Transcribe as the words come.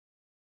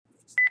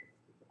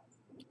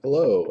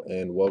Hello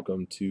and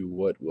welcome to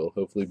what will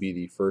hopefully be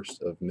the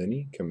first of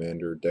many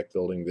Commander deck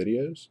building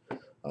videos.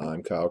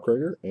 I'm Kyle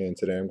Krager and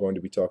today I'm going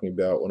to be talking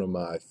about one of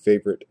my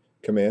favorite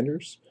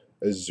commanders,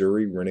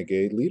 Ezuri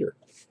Renegade Leader.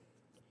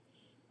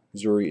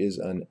 Ezuri is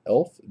an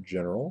elf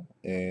general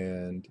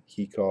and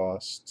he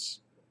costs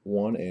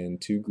 1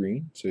 and 2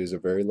 green, so he has a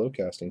very low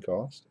casting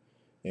cost.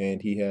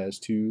 And he has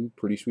 2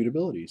 pretty sweet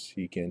abilities.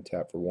 He can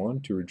tap for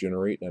 1 to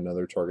regenerate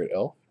another target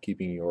elf,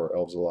 keeping your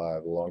elves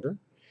alive longer.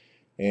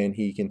 And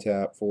he can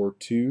tap for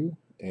 2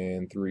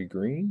 and 3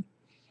 green,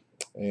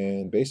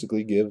 and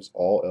basically gives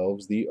all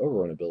elves the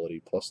overrun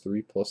ability,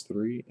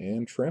 +3/+3,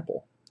 and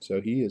trample. So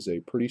he is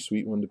a pretty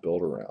sweet one to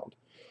build around.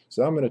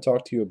 So I'm going to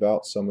talk to you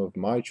about some of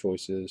my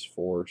choices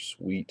for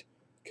sweet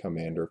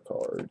commander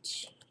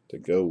cards to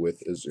go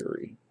with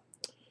Ezuri.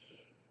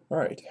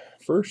 Alright,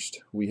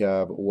 first we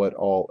have what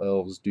all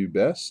elves do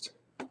best,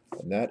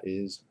 and that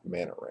is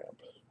mana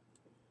ramp.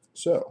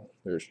 So,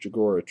 there's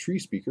Jagora Tree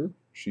Speaker.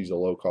 She's a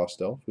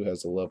low-cost elf who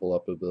has a level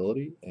up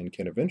ability and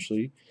can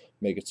eventually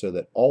make it so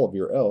that all of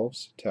your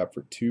elves tap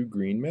for 2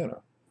 green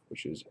mana,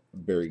 which is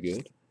very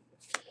good.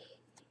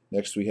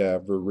 Next we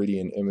have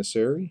Viridian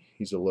Emissary.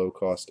 He's a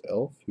low-cost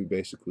elf who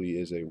basically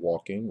is a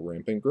walking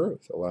rampant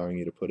growth, allowing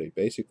you to put a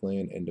basic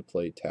land into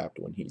play tapped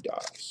when he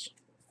dies.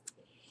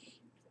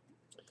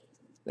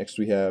 Next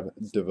we have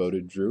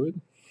Devoted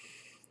Druid.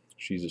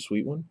 She's a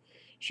sweet one.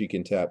 She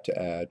can tap to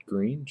add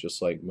green, just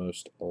like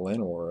most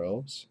Llanowar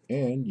elves,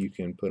 and you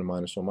can put a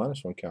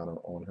 -1/-1 counter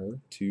on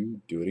her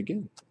to do it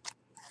again.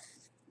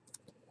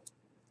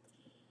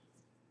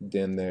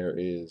 Then there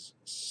is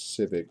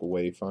Civic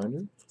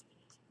Wayfinder.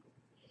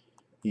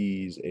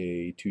 He's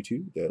a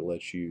 2/2 that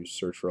lets you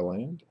search for a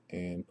land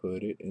and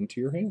put it into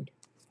your hand.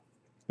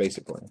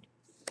 Basic land.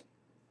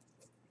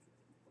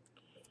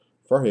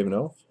 Farhaven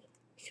Elf,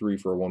 3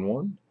 for a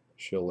 1/1.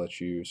 She'll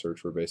let you search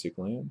for a basic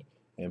land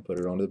and put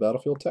it onto the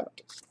battlefield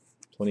tapped.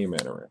 Plenty of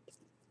mana ramp.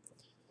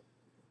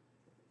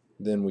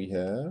 Then we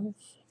have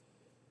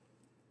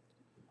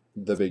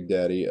the big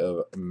daddy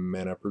of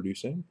mana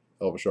producing,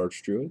 Elvish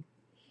Archdruid.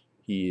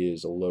 He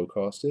is low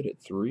costed at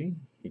 3.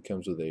 He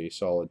comes with a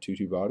solid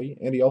 2/2 body,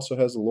 and he also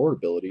has the Lord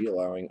ability,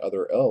 allowing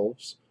other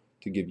elves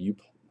to get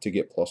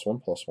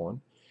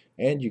 +1/+1,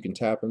 and you can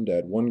tap him to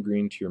add 1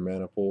 green to your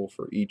mana pool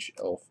for each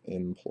elf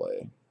in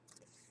play.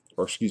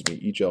 Or excuse me,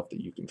 each elf that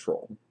you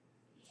control.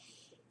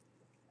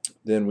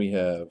 Then we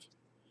have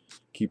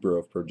Keeper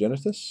of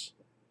Progenitus.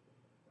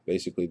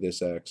 Basically,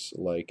 this acts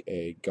like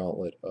a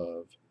gauntlet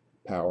of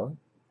power,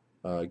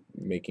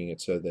 making it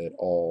so that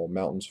all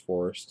mountains,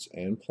 forests,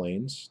 and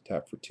plains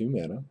tap for 2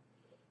 mana.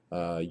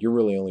 You're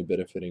really only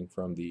benefiting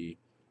from the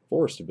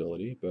forest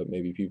ability, but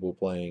maybe people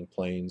playing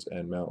plains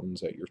and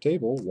mountains at your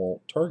table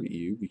won't target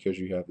you because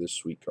you have this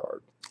sweet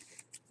card.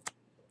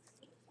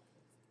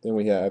 Then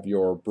we have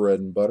your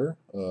bread and butter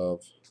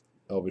of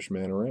Elvish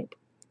Mana Ramp.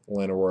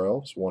 Llanowar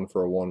Elves, 1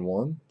 for a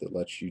 1/1 that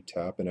lets you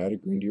tap and add a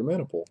green to your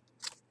mana pool.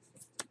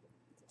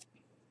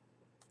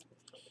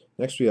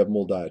 Next we have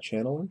Moldiah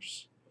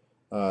Channelers.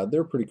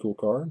 They're a pretty cool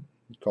card.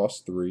 It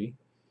costs 3,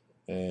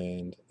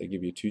 and they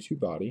give you a 2/2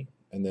 body.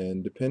 And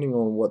then depending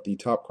on what the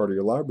top card of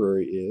your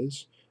library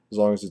is, as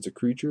long as it's a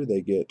creature,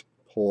 they get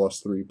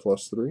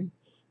 +3/+3.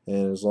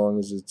 And as long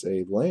as it's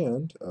a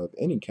land of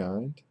any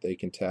kind, they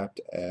can tap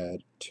to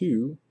add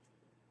 2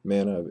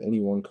 mana of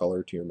any one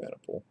color to your mana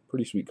pool.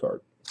 Pretty sweet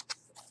card.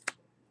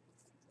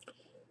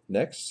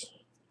 Next,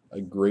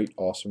 a great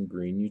awesome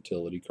green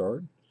utility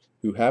card,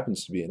 who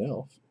happens to be an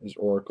elf, is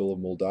Oracle of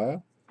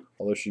Moldiah.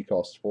 Although she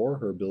costs 4,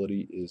 her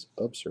ability is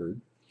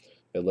absurd.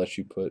 It lets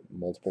you put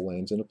multiple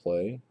lands into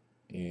play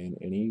in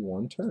any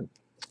one turn.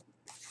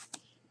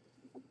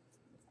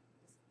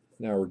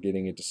 Now we're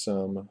getting into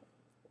some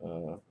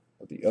of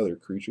the other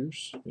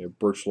creatures. We have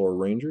Birchlore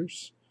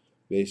Rangers.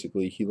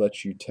 Basically, he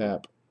lets you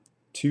tap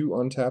 2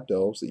 untapped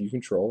elves that you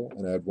control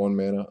and add 1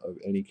 mana of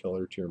any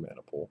color to your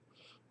mana pool.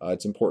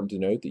 It's important to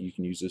note that you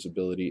can use this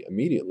ability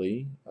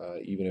immediately,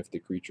 even if the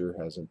creature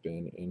hasn't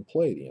been in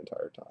play the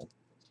entire time,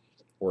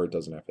 or it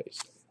doesn't have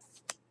haste.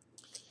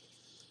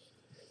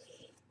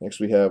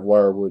 Next we have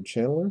Wirewood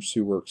Channelers,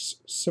 who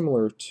works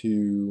similar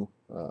to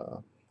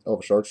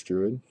Elvish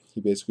Archdruid. He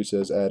basically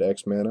says add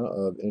X mana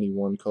of any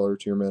one color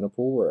to your mana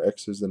pool, where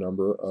X is the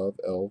number of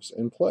elves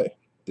in play.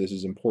 This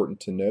is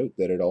important to note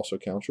that it also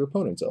counts your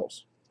opponent's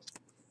elves.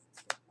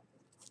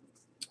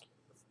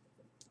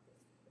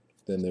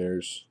 Then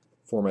there's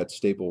format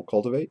staple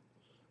Cultivate.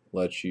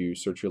 Lets you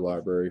search your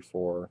library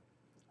for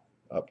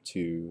up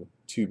to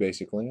 2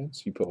 basic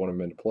lands. You put one of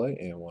them into play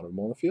and one of them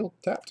on the field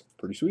tapped.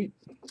 Pretty sweet.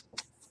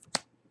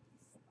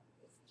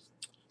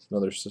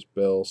 Another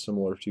spell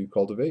similar to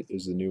Cultivate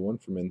is the new one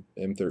from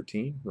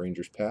M13,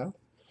 Ranger's Path.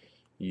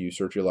 You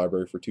search your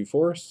library for 2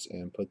 forests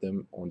and put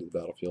them onto the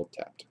battlefield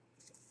tapped.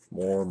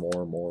 More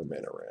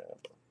mana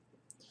ramp.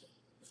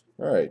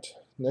 Alright,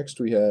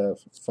 next we have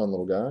fun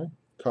little guy,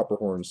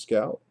 Copperhorn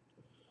Scout.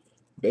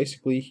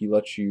 Basically, he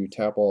lets you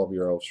tap all of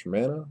your elves for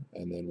mana,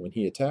 and then when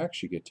he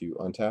attacks, you get to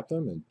untap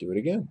them and do it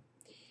again.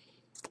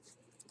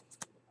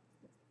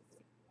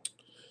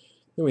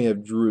 Then we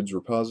have Druid's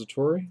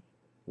Repository,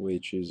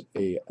 which is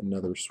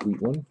another sweet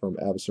one from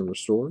Avacyn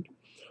Restored.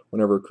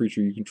 Whenever a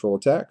creature you control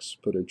attacks,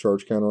 put a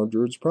charge counter on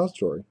Druid's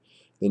Repository.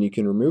 Then you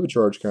can remove a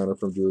charge counter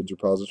from Druid's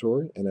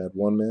Repository and add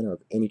 1 mana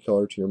of any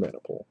color to your mana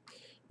pool.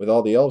 With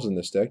all the elves in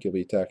this deck, you'll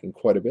be attacking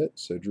quite a bit,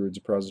 so Druid's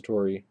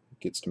Repository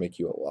gets to make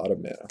you a lot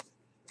of mana.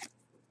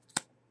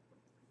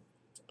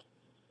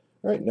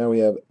 Alright, now we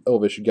have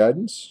Elvish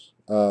Guidance.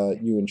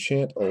 You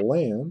enchant a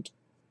land,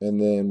 and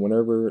then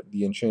whenever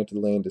the enchanted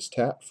land is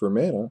tapped for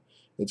mana,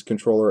 its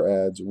controller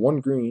adds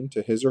 1 green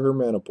to his or her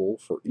mana pool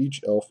for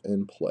each elf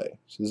in play.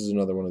 So this is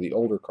another one of the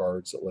older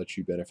cards that lets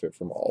you benefit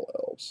from all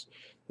elves.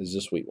 This is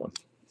a sweet one.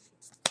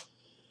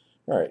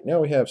 Alright,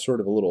 now we have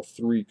sort of a little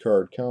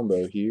 3-card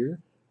combo here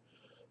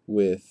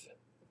with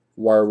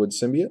Wirewood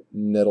Symbiote,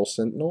 Nettle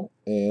Sentinel,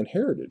 and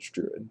Heritage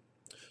Druid.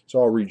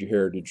 So I'll read you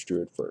Heritage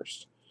Druid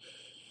first.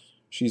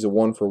 She's a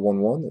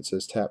 1/1/1 that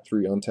says tap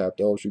 3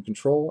 untapped elves you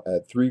control,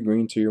 add 3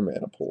 green to your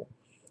mana pool.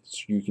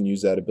 So you can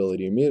use that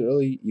ability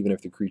immediately, even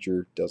if the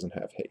creature doesn't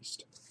have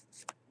haste.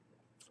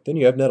 Then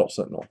you have Nettle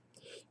Sentinel.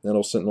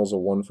 Nettle Sentinel is a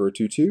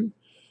 1/2/2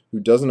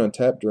 who doesn't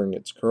untap during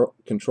its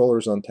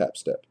controller's untap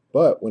step.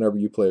 But whenever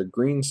you play a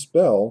green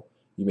spell,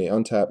 you may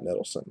untap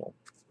Nettle Sentinel.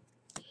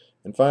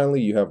 And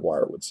finally, you have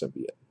Wirewood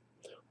Symbiote.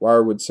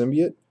 Wirewood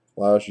Symbiote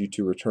allows you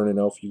to return an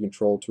elf you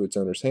control to its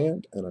owner's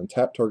hand and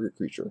untap target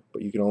creature,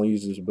 but you can only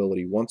use this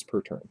ability once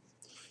per turn.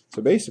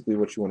 So basically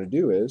what you want to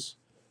do is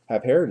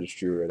have Heritage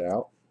Druid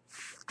out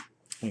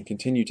and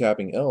continue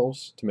tapping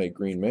elves to make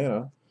green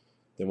mana.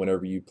 Then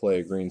whenever you play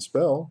a green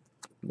spell,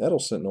 Nettle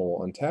Sentinel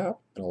will untap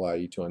and allow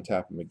you to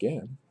untap him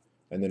again.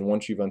 And then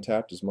once you've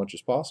untapped as much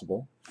as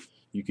possible,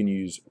 you can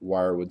use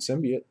Wirewood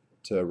Symbiote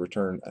to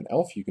return an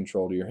elf you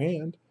control to your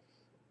hand,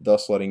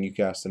 thus letting you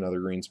cast another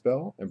green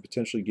spell and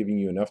potentially giving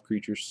you enough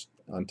creatures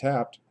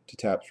untapped to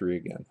tap 3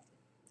 again.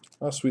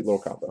 A sweet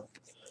little combo.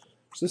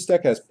 So this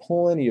deck has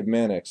plenty of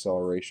mana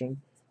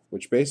acceleration,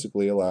 which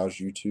basically allows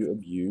you to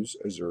abuse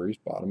Ezuri's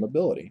bottom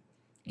ability,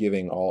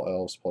 giving all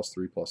elves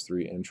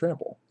 +3/+3 and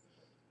trample.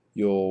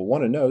 You'll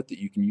want to note that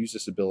you can use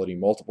this ability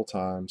multiple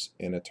times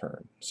in a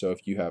turn. So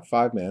if you have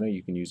 5 mana,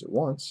 you can use it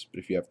once, but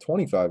if you have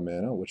 25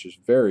 mana, which is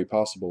very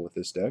possible with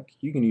this deck,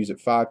 you can use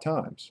it 5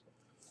 times.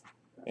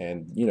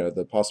 And, you know,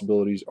 the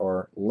possibilities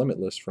are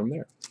limitless from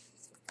there.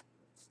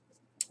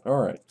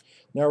 Alright,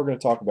 now we're going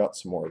to talk about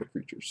some more of the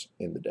creatures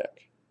in the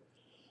deck.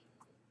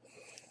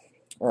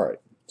 Alright,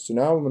 so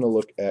now I'm going to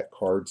look at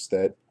cards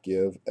that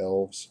give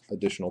elves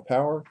additional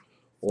power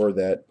or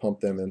that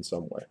pump them in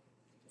some way.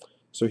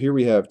 So here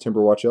we have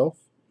Timberwatch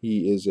Elf.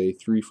 He is a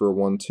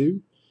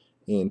 3/1/2,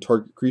 and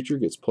target creature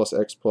gets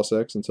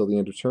 +X/+X until the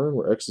end of turn,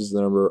 where X is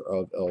the number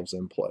of elves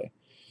in play.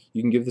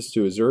 You can give this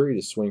to Ezuri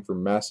to swing for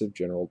massive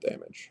general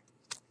damage.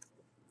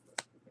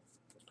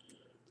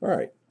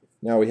 Alright,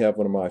 now we have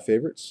one of my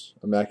favorites,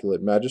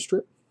 Immaculate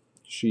Magistrate.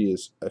 She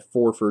is a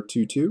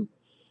 4/2/2,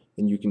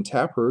 and you can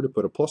tap her to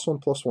put a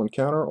 +1/+1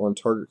 counter on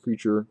target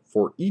creature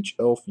for each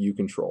elf you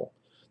control.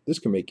 This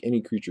can make any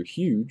creature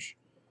huge,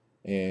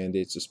 and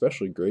it's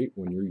especially great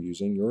when you're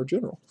using your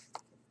general.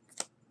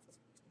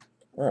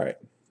 Alright,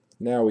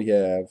 now we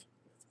have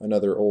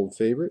another old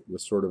favorite with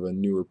sort of a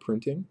newer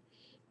printing,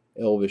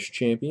 Elvish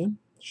Champion.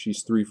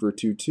 She's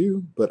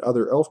 3/2/2, but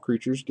other elf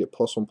creatures get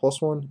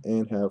 +1/+1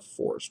 and have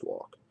Forest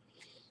Walk.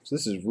 So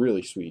this is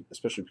really sweet,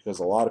 especially because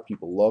a lot of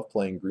people love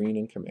playing green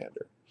in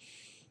Commander,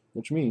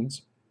 which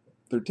means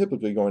they're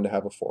typically going to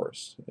have a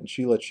forest, and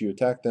she lets you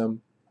attack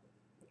them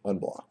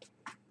unblocked.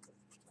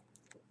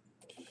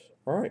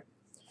 Alright,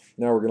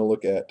 now we're going to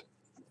look at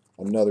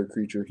another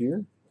creature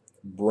here,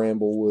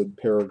 Bramblewood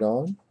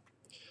Paragon.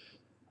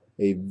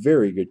 A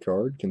very good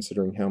card,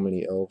 considering how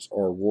many elves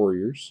are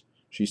warriors.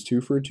 She's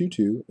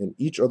 2/2/2, and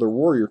each other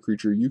warrior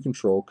creature you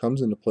control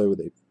comes into play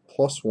with a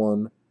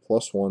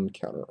 +1/+1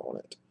 counter on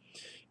it.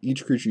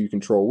 Each creature you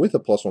control with a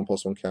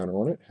 +1/+1 counter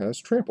on it has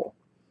trample.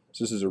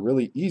 So this is a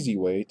really easy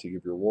way to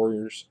give your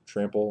warriors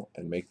trample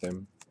and make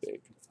them big.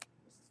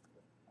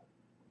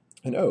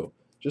 And oh,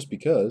 just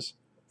because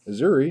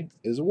Ezuri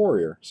is a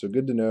warrior, so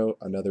good to know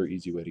another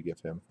easy way to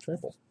give him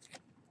trample.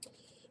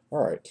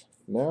 Alright,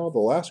 now the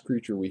last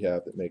creature we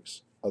have that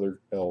makes other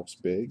elves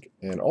big,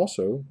 and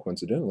also,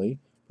 coincidentally,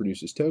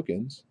 produces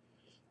tokens,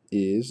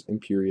 is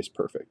Imperious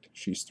Perfect.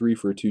 She's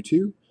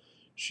 3/2/2.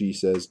 She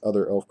says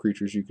other elf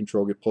creatures you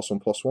control get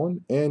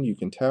 +1/+1, and you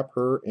can tap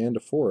her and a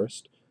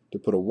forest to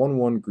put a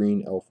 1/1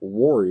 green elf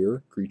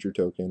warrior creature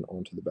token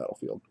onto the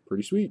battlefield.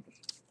 Pretty sweet.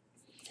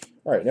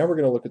 Alright, now we're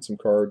going to look at some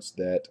cards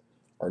that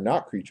are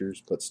not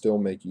creatures, but still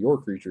make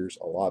your creatures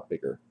a lot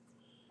bigger.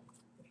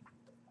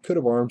 Coat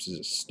of Arms is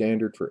a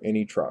standard for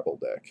any tribal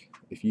deck.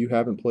 If you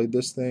haven't played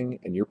this thing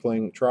and you're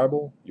playing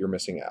tribal, you're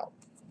missing out.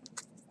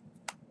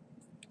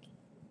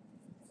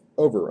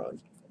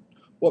 Overrun.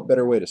 What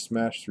better way to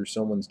smash through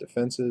someone's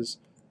defenses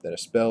than a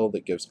spell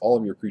that gives all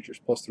of your creatures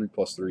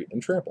 +3/+3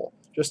 and trample,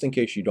 just in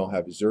case you don't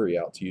have Ezuri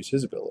out to use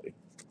his ability.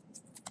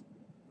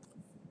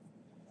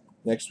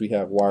 Next we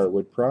have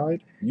Wirewood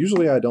Pride.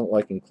 Usually I don't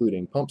like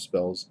including pump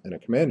spells in a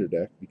commander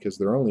deck because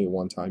they're only a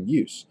one-time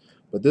use,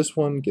 but this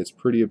one gets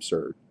pretty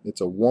absurd.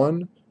 It's a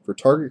 1 for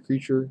target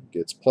creature,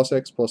 gets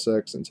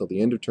 +X/+X until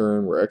the end of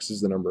turn, where X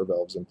is the number of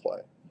elves in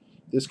play.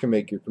 This can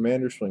make your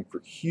commander swing for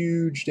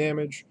huge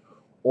damage,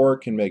 or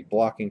it can make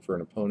blocking for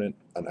an opponent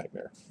a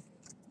nightmare.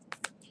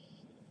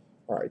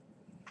 Alright,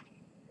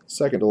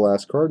 second to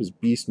last card is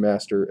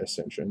Beastmaster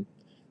Ascension.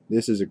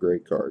 This is a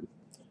great card.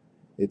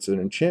 It's an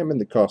enchantment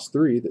that costs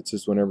 3 that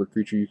says whenever a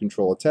creature you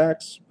control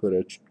attacks, put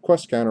a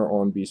quest counter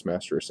on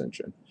Beastmaster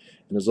Ascension.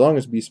 And as long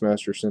as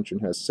Beastmaster Ascension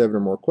has 7 or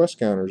more quest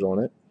counters on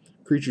it,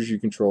 creatures you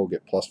control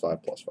get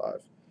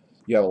 +5/+5.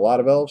 You have a lot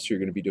of elves, so you're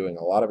going to be doing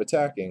a lot of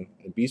attacking,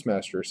 and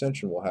Beastmaster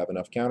Ascension will have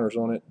enough counters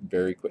on it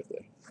very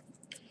quickly.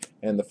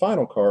 And the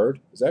final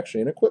card is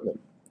actually an equipment.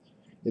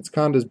 It's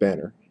Kanda's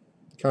Banner.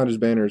 Kanda's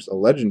Banner is a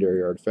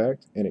legendary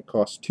artifact, and it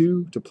costs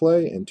 2 to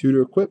play and 2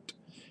 to equip,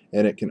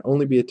 and it can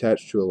only be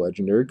attached to a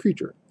legendary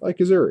creature, like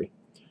Ezuri.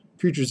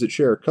 Creatures that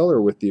share a color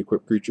with the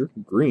equipped creature,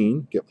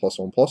 green, get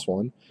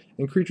 +1/+1,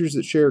 and creatures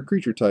that share a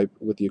creature type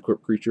with the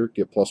equipped creature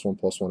get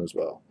 +1/+1 as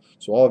well.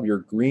 So all of your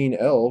green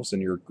elves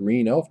in your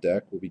green elf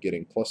deck will be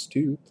getting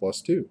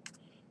 +2/+2.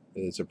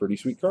 It's a pretty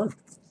sweet card.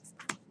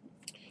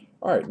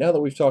 Alright, now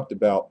that we've talked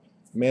about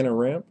mana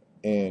ramp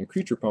and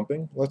creature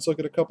pumping, let's look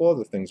at a couple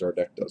other things our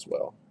deck does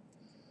well.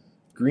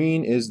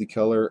 Green is the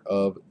color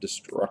of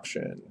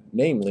destruction,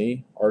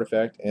 namely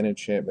artifact and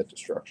enchantment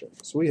destruction.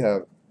 So we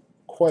have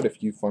quite a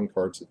few fun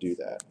cards that do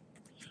that.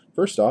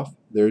 First off,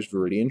 there's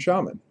Viridian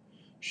Shaman.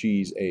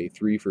 She's a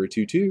 3 for a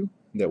 2/2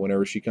 that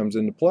whenever she comes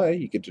into play,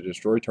 you get to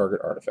destroy target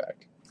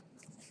artifact.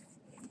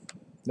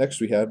 Next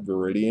we have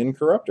Viridian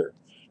Corruptor.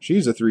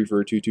 She's a 3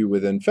 for a 2/2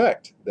 with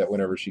Infect that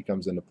whenever she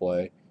comes into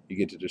play, you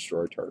get to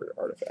destroy target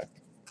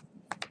artifact.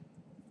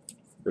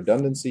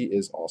 Redundancy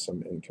is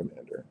awesome in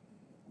Commander.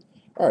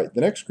 Alright,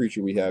 the next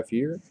creature we have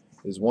here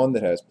is one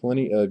that has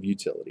plenty of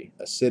utility.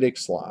 Acidic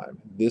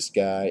Slime. This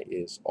guy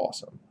is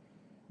awesome.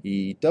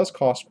 He does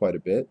cost quite a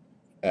bit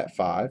at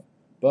 5,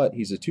 but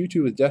he's a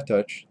 2/2 with Death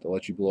Touch that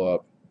lets you blow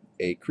up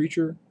a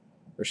creature,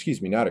 or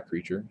excuse me, not a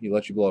creature. He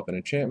lets you blow up an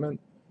enchantment,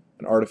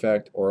 an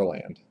artifact, or a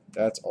land.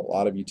 That's a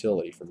lot of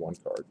utility for one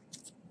card.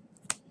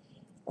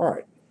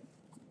 Alright,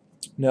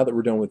 now that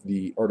we're done with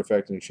the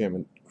artifact and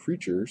enchantment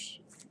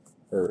creatures,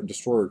 or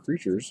destroyer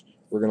creatures,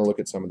 we're going to look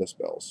at some of the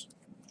spells.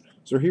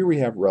 So here we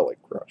have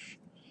Relic Crush.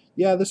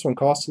 Yeah, this one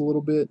costs a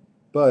little bit,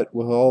 but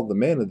with all the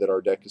mana that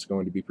our deck is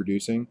going to be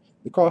producing,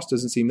 the cost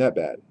doesn't seem that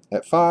bad.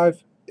 At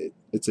 5,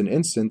 it's an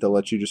instant that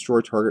lets you destroy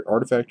target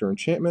artifact or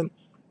enchantment,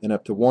 and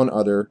up to 1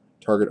 other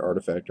target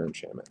artifact or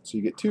enchantment. So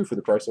you get 2 for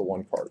the price of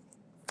 1 card.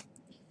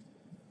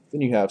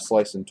 Then you have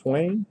Slice and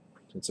Twain.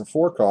 It's a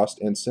 4-cost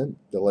instant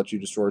that lets you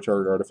destroy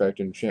target artifact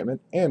or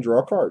enchantment and draw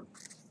a card.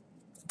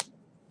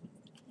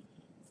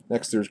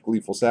 Next there's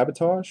Gleeful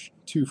Sabotage,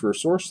 2 for a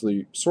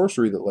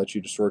sorcery that lets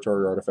you destroy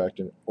target artifact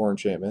or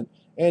enchantment,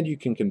 and you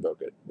can convoke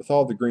it. With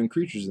all the green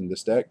creatures in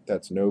this deck,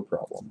 that's no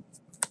problem.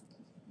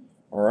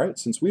 Alright,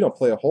 since we don't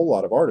play a whole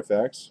lot of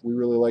artifacts, we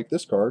really like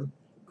this card,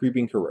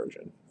 Creeping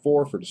Corrosion,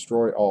 4 for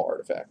destroy all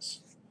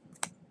artifacts.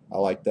 I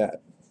like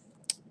that.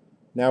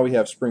 Now we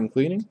have Spring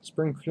Cleaning.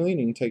 Spring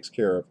Cleaning takes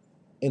care of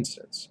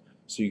instants.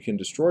 So you can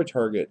destroy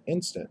target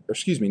instant, or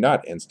excuse me,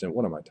 not instant,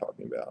 what am I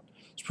talking about?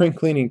 Spring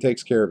Cleaning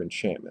takes care of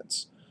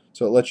enchantments.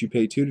 So it lets you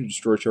pay 2 to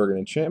destroy target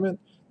enchantment,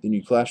 then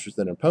you clash with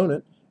an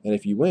opponent, and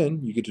if you win,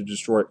 you get to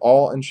destroy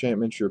all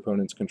enchantments your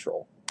opponents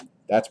control.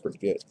 That's pretty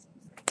good.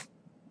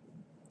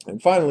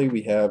 And finally,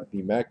 we have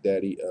the Mac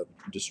Daddy of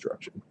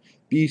Destruction,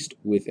 Beast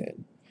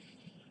Within.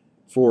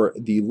 For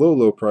the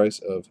low price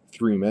of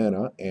 3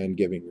 mana and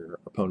giving your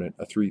opponent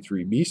a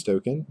 3/3 Beast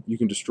token, you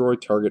can destroy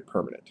target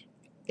permanent.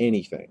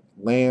 Anything.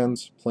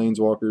 Lands,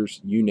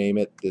 planeswalkers, you name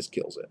it, this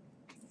kills it.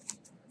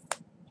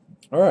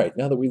 Alright,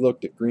 now that we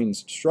looked at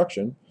green's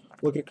destruction,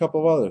 look at a couple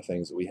of other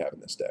things that we have in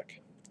this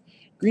deck.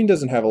 Green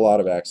doesn't have a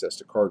lot of access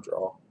to card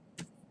draw,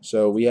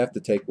 so we have to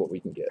take what we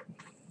can get.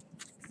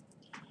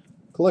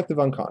 Collective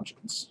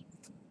Unconscience.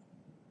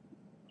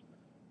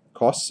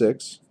 Costs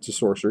 6 to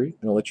sorcery,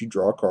 and it'll let you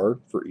draw a card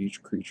for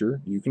each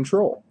creature you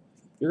control.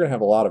 You're going to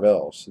have a lot of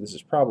elves, so this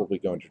is probably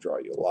going to draw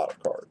you a lot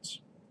of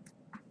cards.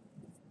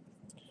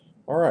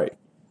 Alright,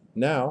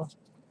 now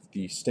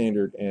the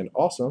standard and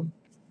awesome.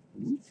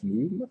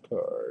 Move my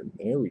card.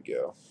 There we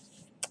go.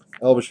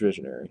 Elvish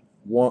Visionary.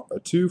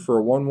 2 for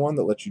a 1/1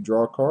 that lets you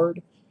draw a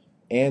card,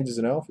 and as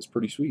an elf is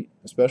pretty sweet,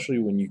 especially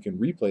when you can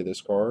replay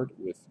this card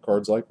with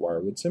cards like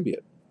Wirewood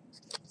Symbiote.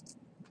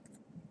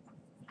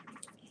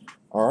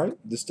 Alright,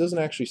 this doesn't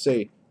actually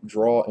say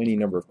draw any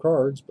number of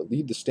cards, but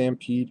Lead the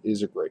Stampede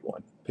is a great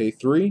one. Pay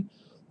 3,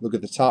 look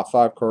at the top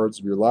 5 cards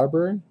of your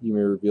library. You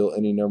may reveal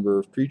any number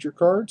of creature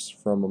cards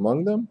from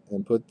among them,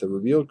 and put the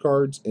revealed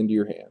cards into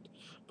your hand.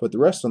 Put the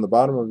rest on the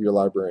bottom of your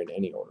library in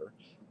any order.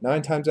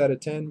 9 times out of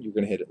 10, you're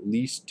going to hit at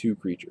least 2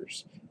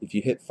 creatures. If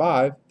you hit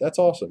 5, that's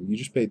awesome. You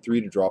just paid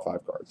 3 to draw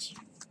 5 cards.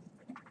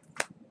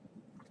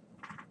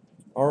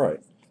 Alright,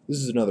 this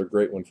is another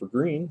great one for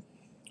green.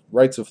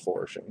 Rites of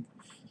Flourishing.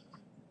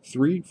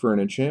 3 for an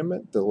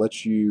enchantment that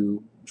lets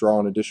you draw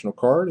an additional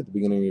card at the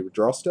beginning of your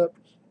draw step,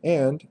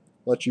 and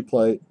lets you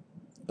play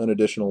an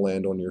additional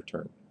land on your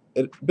turn.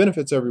 It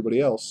benefits everybody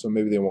else, so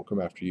maybe they won't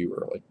come after you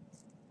early.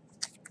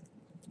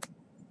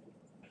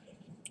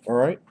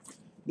 Alright,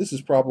 this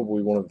is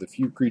probably one of the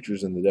few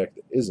creatures in the deck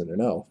that isn't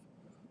an elf,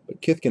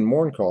 but Kithkin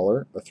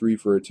Mourncaller, a 3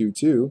 for a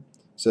 2/2,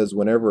 says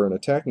whenever an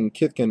attacking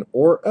Kithkin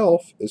or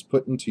elf is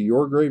put into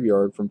your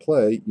graveyard from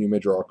play, you may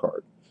draw a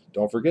card.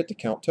 Don't forget to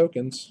count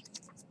tokens.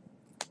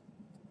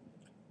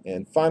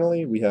 And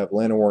finally, we have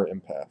Llanowar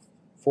Empath,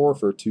 4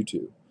 for a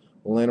 2/2.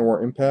 When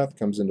Llanowar Empath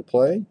comes into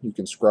play, you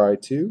can scry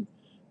 2,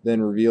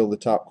 then reveal the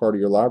top card of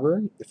your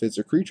library. If it's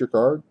a creature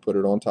card, put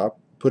it on top,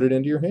 put it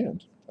into your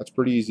hand. That's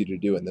pretty easy to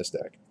do in this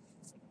deck.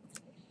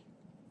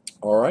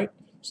 Alright,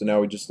 so now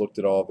we just looked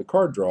at all of the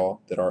card draw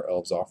that our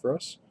elves offer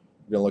us.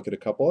 We're going to look at a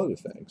couple other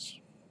things.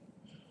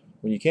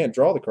 When you can't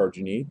draw the card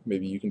you need,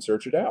 maybe you can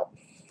search it out.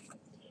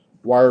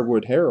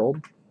 Wirewood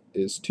Herald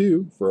is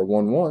 2 for a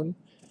 1/1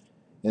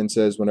 and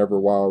says whenever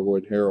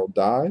Wirewood Herald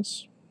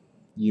dies,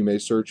 you may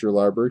search your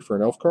library for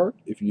an elf card.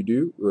 If you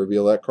do,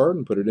 reveal that card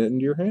and put it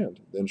into your hand.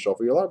 Then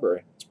shuffle your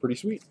library. It's pretty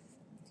sweet.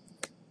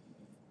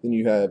 Then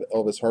you have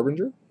Elvis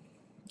Harbinger,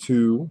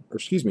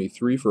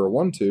 3 for a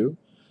 1/2.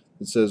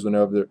 It says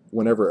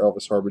whenever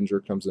Elvis Harbinger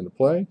comes into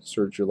play,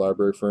 search your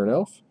library for an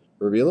elf,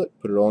 reveal it,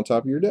 put it on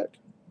top of your deck.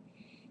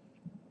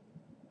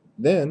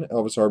 Then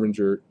Elvis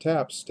Harbinger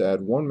taps to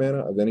add 1 mana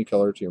of any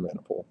color to your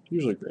mana pool,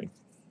 usually green.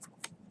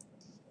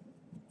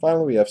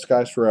 Finally, we have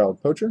Sky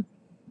Shroud Poacher,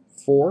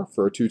 4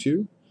 for a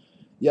 2/2.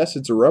 Yes,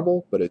 it's a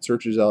rebel, but it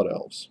searches out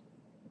elves.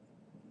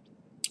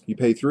 You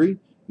pay 3,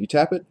 you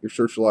tap it, you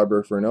search your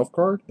library for an elf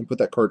card, and put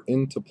that card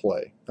into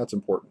play. That's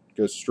important. It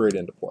goes straight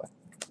into play.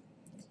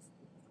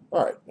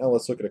 Alright, now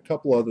let's look at a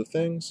couple other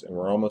things, and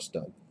we're almost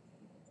done.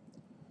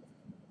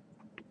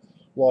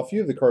 While a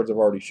few of the cards I've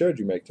already showed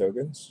you make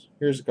tokens,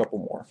 here's a couple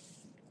more.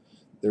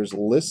 There's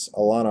Liss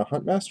Alana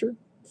Huntmaster,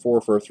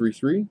 4 for a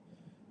 3/3,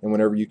 and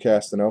whenever you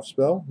cast an elf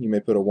spell, you may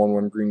put a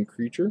 1/1 green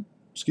creature,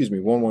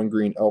 1/1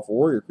 green elf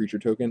warrior creature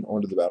token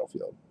onto the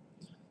battlefield.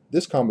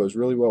 This combos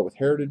really well with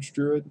Heritage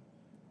Druid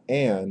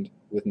and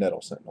with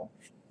Nettle Sentinel.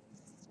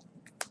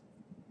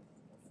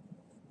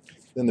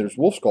 Then there's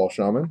Wolfskull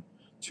Shaman,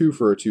 2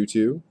 for a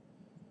 2/2,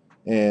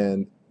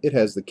 and it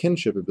has the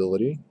kinship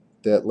ability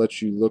that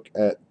lets you look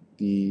at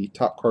the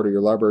top card of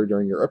your library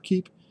during your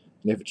upkeep,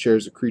 and if it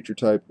shares a creature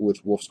type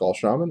with Wolfskull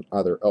Shaman,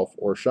 either elf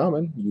or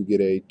shaman, you get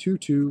a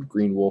 2/2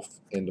 green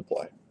wolf into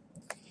play.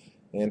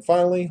 And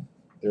finally,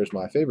 there's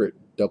my favorite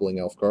doubling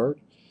elf card,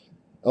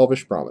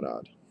 Elvish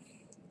Promenade,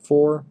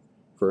 4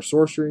 for a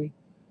sorcery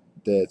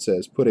that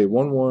says put a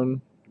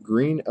 1/1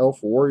 green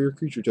elf warrior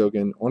creature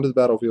token onto the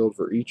battlefield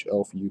for each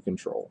elf you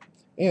control.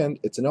 And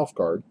it's an elf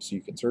card, so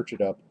you can search it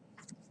up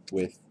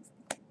with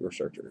your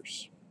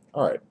searchers.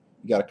 Alright,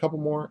 we got a couple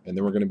more, and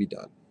then we're going to be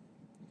done.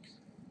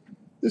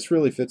 This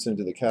really fits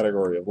into the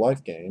category of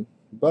life gain,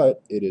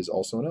 but it is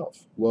also an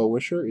elf.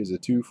 Well-Wisher is a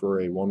 2 for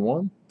a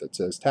 1/1 that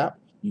says tap,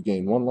 you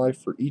gain 1 life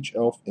for each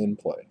elf in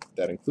play.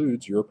 That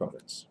includes your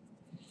opponents.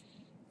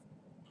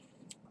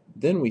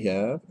 Then we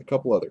have a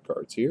couple other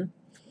cards here.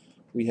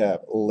 We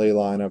have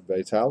Leyline of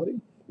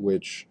Vitality,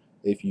 which,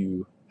 if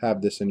you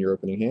have this in your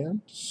opening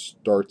hand,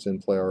 starts in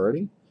play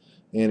already,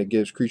 and it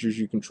gives creatures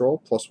you control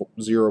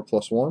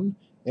 +0/+1,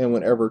 and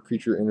whenever a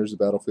creature enters the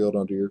battlefield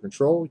under your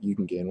control, you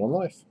can gain 1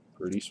 life.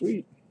 Pretty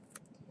sweet.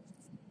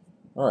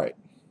 Alright,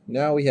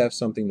 now we have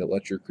something that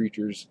lets your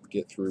creatures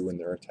get through when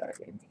they're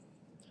attacking.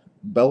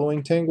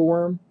 Bellowing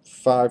Tangleworm,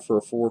 5 for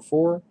a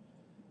 4/4,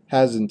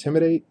 has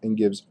Intimidate and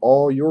gives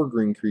all your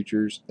green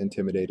creatures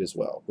Intimidate as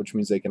well, which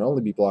means they can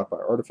only be blocked by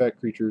artifact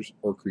creatures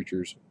or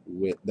creatures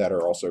that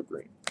are also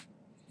green.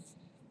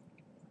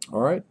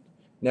 Alright,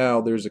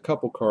 now there's a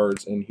couple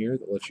cards in here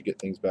that let you get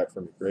things back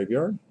from your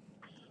graveyard.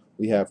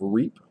 We have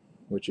Reap,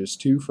 which is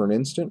 2 for an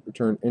instant.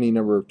 Return any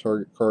number of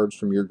target cards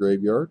from your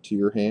graveyard to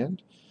your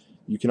hand.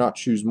 You cannot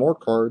choose more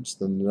cards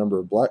than the number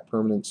of black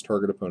permanents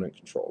target opponent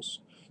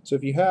controls. So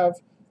if you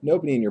have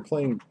nobody in your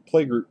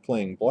play group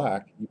playing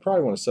black, you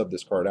probably want to sub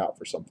this card out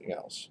for something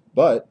else.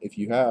 But if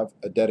you have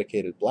a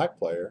dedicated black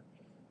player,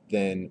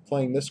 then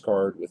playing this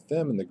card with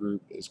them in the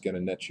group is going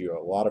to net you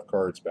a lot of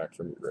cards back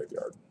from your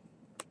graveyard.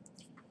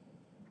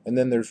 And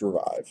then there's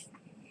Revive,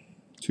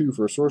 2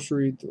 for a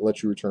sorcery that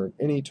lets you return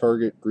any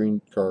target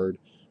green card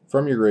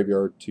from your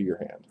graveyard to your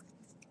hand.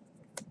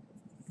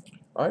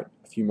 Alright,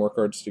 a few more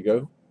cards to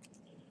go.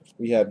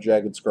 We have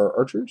Jagged Scar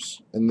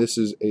Archers, and this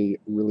is a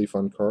really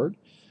fun card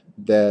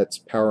that's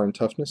power and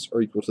toughness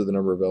are equal to the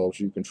number of elves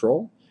you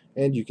control,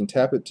 and you can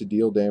tap it to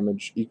deal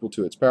damage equal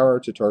to its power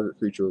to target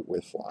creature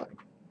with flying.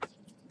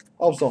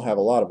 Elves don't have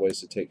a lot of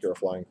ways to take care of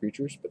flying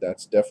creatures, but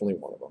that's definitely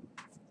one of them.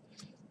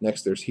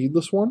 Next there's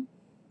Heedless One.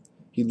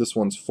 Heedless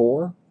One's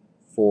 4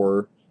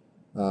 for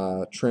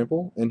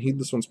trample, and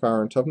Heedless One's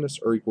power and toughness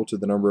are equal to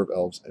the number of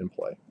elves in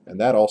play, and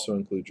that also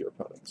includes your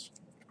opponents.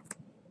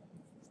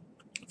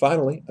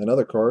 Finally,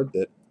 another card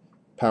that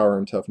power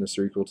and toughness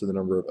are equal to the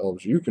number of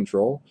elves you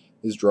control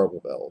is Drove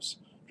of Elves.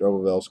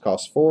 Drove of Elves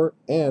costs 4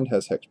 and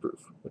has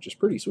hexproof, which is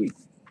pretty sweet.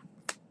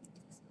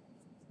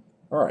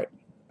 Alright,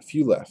 a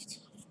few left.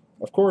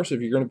 Of course, if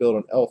you're going to build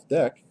an elf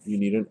deck, you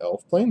need an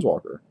elf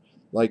planeswalker,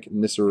 like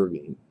Nissa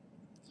Ravine.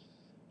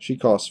 She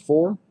costs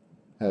 4,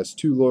 has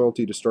 2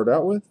 loyalty to start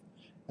out with,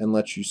 and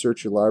lets you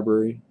search your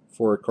library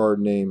for a card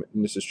named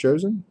Nissa's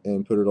Chosen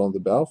and put it on the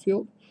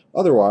battlefield.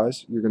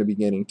 Otherwise, you're going to be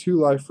gaining 2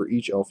 life for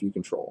each elf you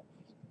control.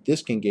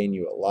 This can gain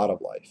you a lot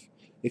of life.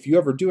 If you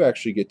ever do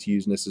actually get to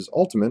use Nissa's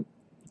ultimate,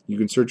 you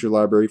can search your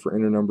library for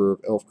any number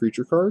of elf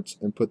creature cards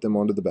and put them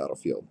onto the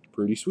battlefield.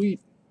 Pretty sweet.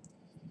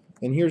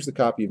 And here's the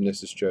copy of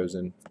Nissa's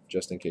Chosen,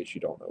 just in case you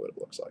don't know what it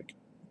looks like.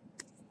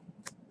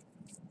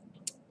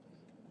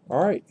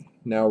 Alright,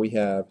 now we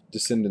have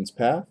Descendant's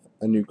Path,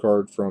 a new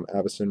card from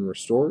Avacyn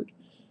Restored.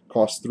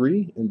 Costs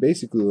 3 and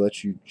basically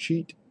lets you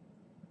cheat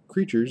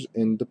creatures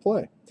into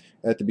play.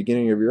 At the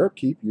beginning of your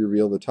upkeep, you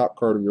reveal the top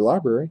card of your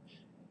library.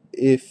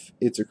 If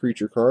it's a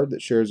creature card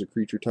that shares a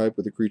creature type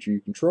with a creature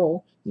you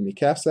control, you may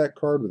cast that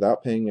card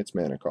without paying its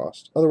mana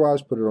cost.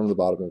 Otherwise, put it on the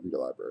bottom of your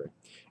library.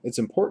 It's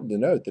important to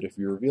note that if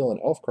you reveal an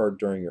elf card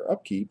during your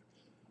upkeep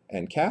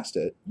and cast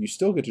it, you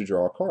still get to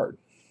draw a card.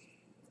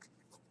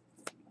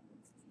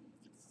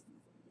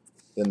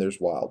 Then there's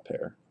Wild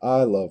Pair.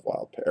 I love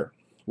Wild Pair.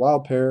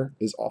 Wild Pair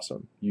is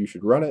awesome. You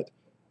should run it.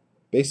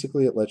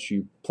 Basically, it lets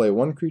you play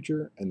one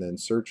creature and then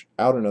search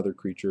out another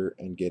creature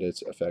and get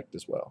its effect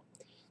as well.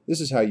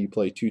 This is how you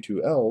play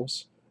 2/2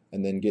 elves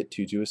and then get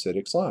 2/2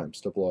 acidic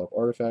slimes to blow up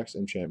artifacts,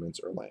 enchantments,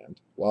 or land.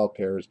 Wild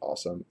Pair is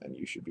awesome, and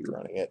you should be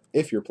running it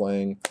if you're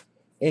playing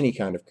any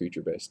kind of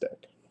creature-based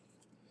deck.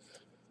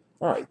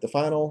 Alright, the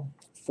final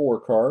 4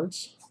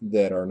 cards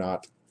that are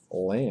not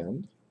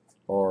land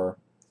are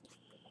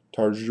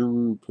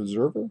Tarjuru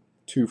Preserver,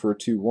 2 for a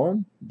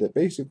 2/1, that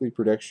basically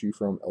protects you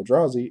from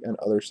Eldrazi and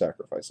other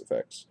sacrifice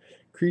effects.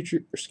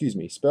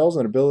 Spells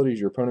and abilities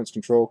your opponents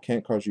control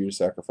can't cause you to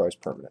sacrifice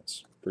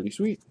permanents. Pretty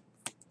sweet.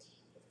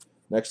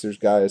 Next there's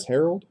Gaia's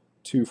Herald,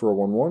 2 for a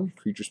 1/1.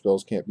 Creature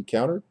spells can't be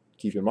countered.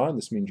 Keep in mind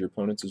this means your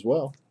opponents as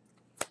well.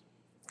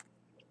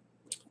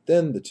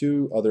 Then the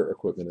 2 other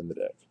equipment in the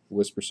deck.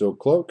 Whisper Silk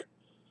Cloak,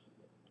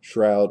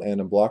 Shroud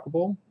and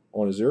Unblockable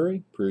on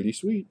Ezuri, pretty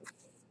sweet.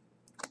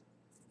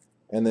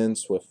 And then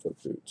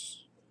Swiftfoot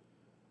Boots.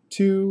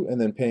 2 and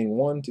then paying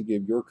 1 to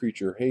give your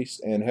creature haste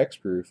and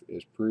hexproof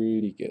is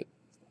pretty good.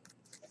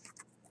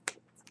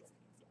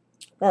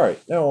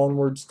 Alright, now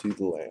onwards to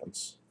the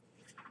lands.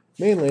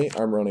 Mainly,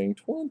 I'm running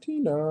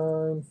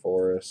 29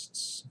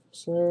 forests.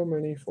 So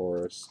many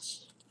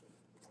forests.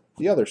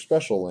 The other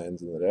special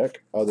lands in the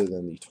deck, other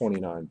than the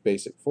 29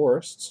 basic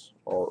forests,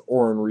 are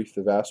Oran Reef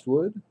the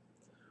Vastwood,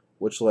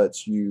 which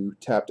lets you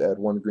tap to add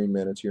 1 green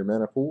mana to your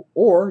mana pool,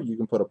 or you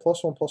can put a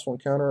 +1/+1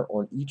 counter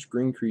on each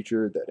green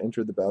creature that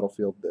entered the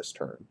battlefield this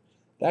turn.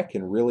 That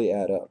can really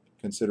add up,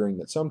 considering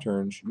that some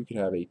turns you could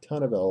have a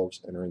ton of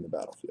elves entering the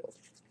battlefield.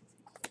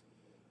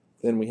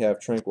 Then we have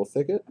Tranquil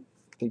Thicket.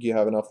 Think you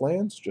have enough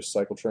lands? Just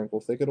cycle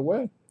Tranquil Thicket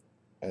away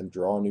and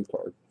draw a new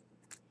card.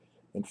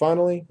 And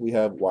finally, we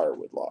have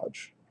Wirewood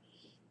Lodge.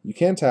 You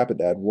can tap it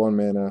to add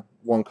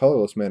 1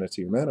 colorless mana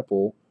to your mana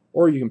pool,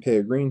 or you can pay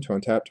a green to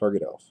untap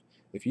target elf.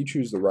 If you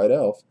choose the right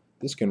elf,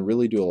 this can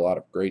really do a lot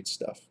of great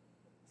stuff.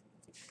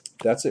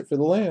 That's it for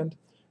the land,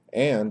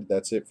 and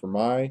that's it for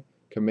my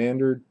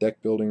Commander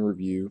deck building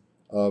review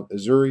of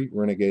Ezuri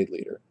Renegade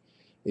Leader.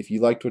 If you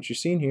liked what you've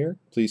seen here,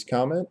 please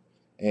comment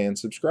and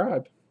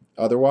subscribe.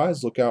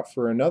 Otherwise, look out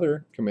for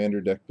another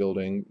Commander deck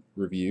building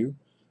review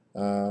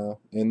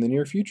in the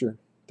near future.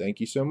 Thank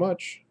you so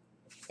much,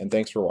 and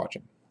thanks for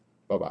watching.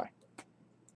 Bye-bye.